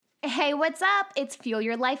Hey, what's up? It's Fuel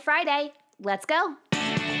Your Life Friday. Let's go.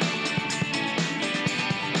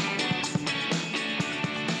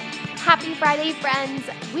 Happy Friday, friends.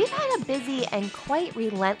 We've had a busy and quite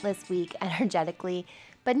relentless week energetically,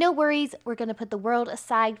 but no worries. We're going to put the world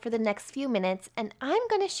aside for the next few minutes, and I'm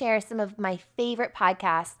going to share some of my favorite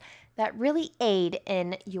podcasts that really aid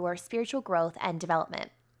in your spiritual growth and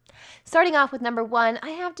development. Starting off with number one,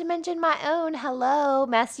 I have to mention my own Hello,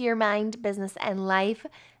 Messier Mind, Business, and Life.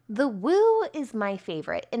 The Woo is my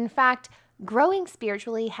favorite. In fact, growing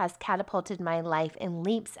spiritually has catapulted my life in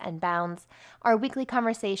leaps and bounds. Our weekly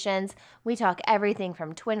conversations, we talk everything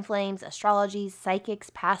from twin flames, astrology,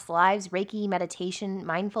 psychics, past lives, Reiki, meditation,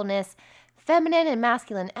 mindfulness, feminine and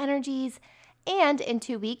masculine energies, and in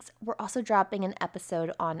 2 weeks, we're also dropping an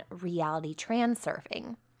episode on reality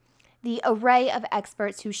transurfing. The array of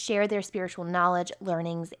experts who share their spiritual knowledge,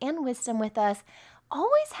 learnings, and wisdom with us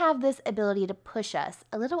always have this ability to push us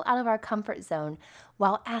a little out of our comfort zone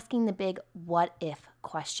while asking the big what if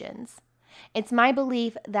questions. It's my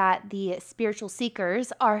belief that the spiritual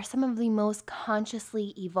seekers are some of the most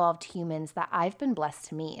consciously evolved humans that I've been blessed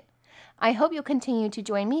to meet. I hope you'll continue to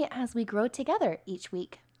join me as we grow together each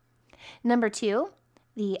week. Number two,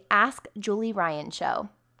 the Ask Julie Ryan Show.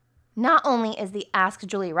 Not only is the Ask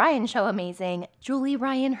Julie Ryan Show amazing, Julie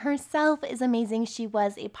Ryan herself is amazing. She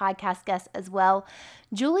was a podcast guest as well.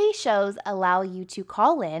 Julie shows allow you to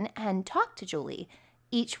call in and talk to Julie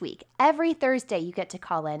each week. Every Thursday you get to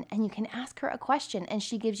call in and you can ask her a question and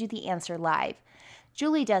she gives you the answer live.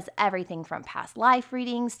 Julie does everything from past life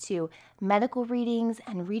readings to medical readings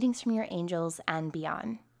and readings from your angels and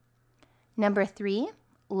beyond. Number three,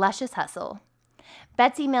 Luscious Hustle.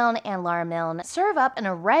 Betsy Milne and Laura Milne serve up an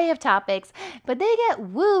array of topics, but they get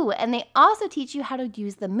woo, and they also teach you how to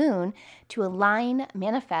use the moon to align,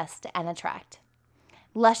 manifest, and attract.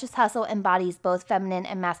 Luscious Hustle embodies both feminine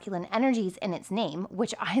and masculine energies in its name,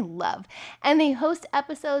 which I love, and they host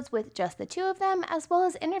episodes with just the two of them, as well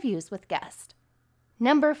as interviews with guests.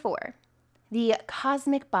 Number four, the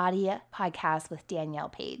Cosmic Body podcast with Danielle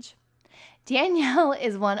Page. Danielle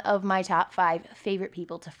is one of my top 5 favorite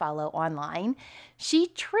people to follow online. She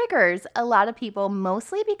triggers a lot of people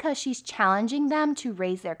mostly because she's challenging them to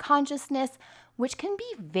raise their consciousness, which can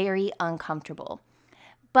be very uncomfortable.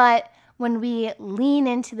 But when we lean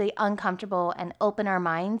into the uncomfortable and open our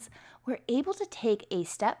minds, we're able to take a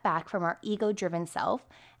step back from our ego-driven self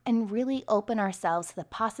and really open ourselves to the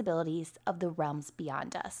possibilities of the realms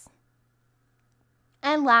beyond us.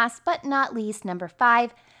 And last but not least, number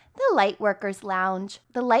 5, the Lightworkers Lounge.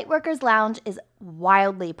 The Lightworkers Lounge is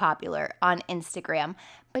wildly popular on Instagram,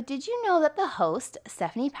 but did you know that the host,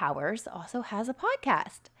 Stephanie Powers, also has a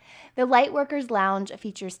podcast? The Lightworkers Lounge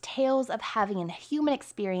features tales of having a human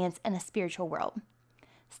experience in a spiritual world.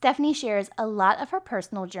 Stephanie shares a lot of her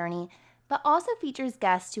personal journey, but also features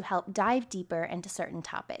guests to help dive deeper into certain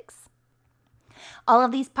topics. All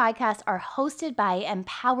of these podcasts are hosted by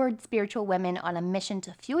empowered spiritual women on a mission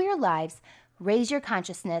to fuel your lives, raise your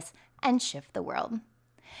consciousness, and shift the world.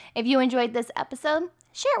 If you enjoyed this episode,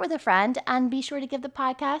 share it with a friend and be sure to give the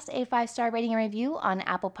podcast a 5-star rating and review on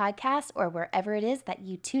Apple Podcasts or wherever it is that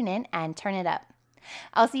you tune in and turn it up.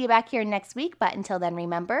 I'll see you back here next week, but until then,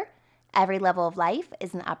 remember, every level of life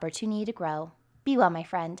is an opportunity to grow. Be well, my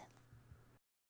friend.